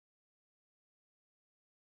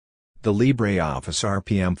The LibreOffice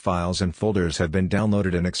RPM files and folders have been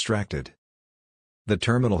downloaded and extracted. The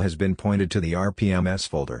terminal has been pointed to the RPMs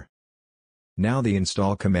folder. Now the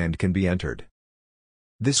install command can be entered.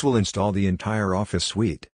 This will install the entire Office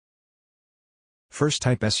suite. First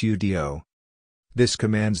type sudo. This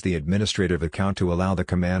commands the administrative account to allow the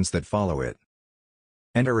commands that follow it.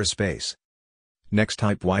 Enter a space. Next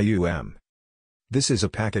type yum. This is a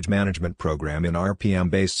package management program in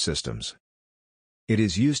RPM-based systems. It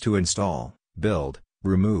is used to install, build,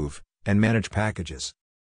 remove, and manage packages.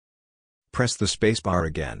 Press the spacebar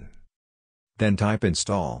again. Then type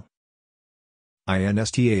install.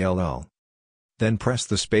 Install. Then press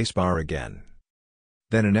the spacebar again.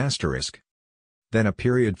 Then an asterisk. Then a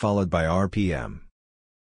period followed by RPM.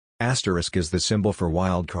 Asterisk is the symbol for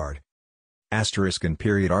wildcard. Asterisk and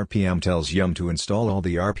period RPM tells yum to install all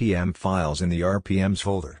the RPM files in the RPMs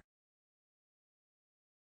folder.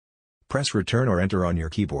 Press return or enter on your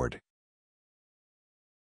keyboard.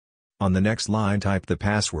 On the next line type the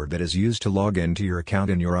password that is used to log into your account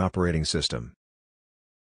in your operating system.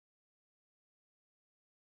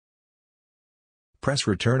 Press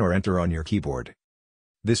return or enter on your keyboard.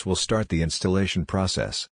 This will start the installation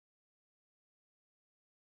process.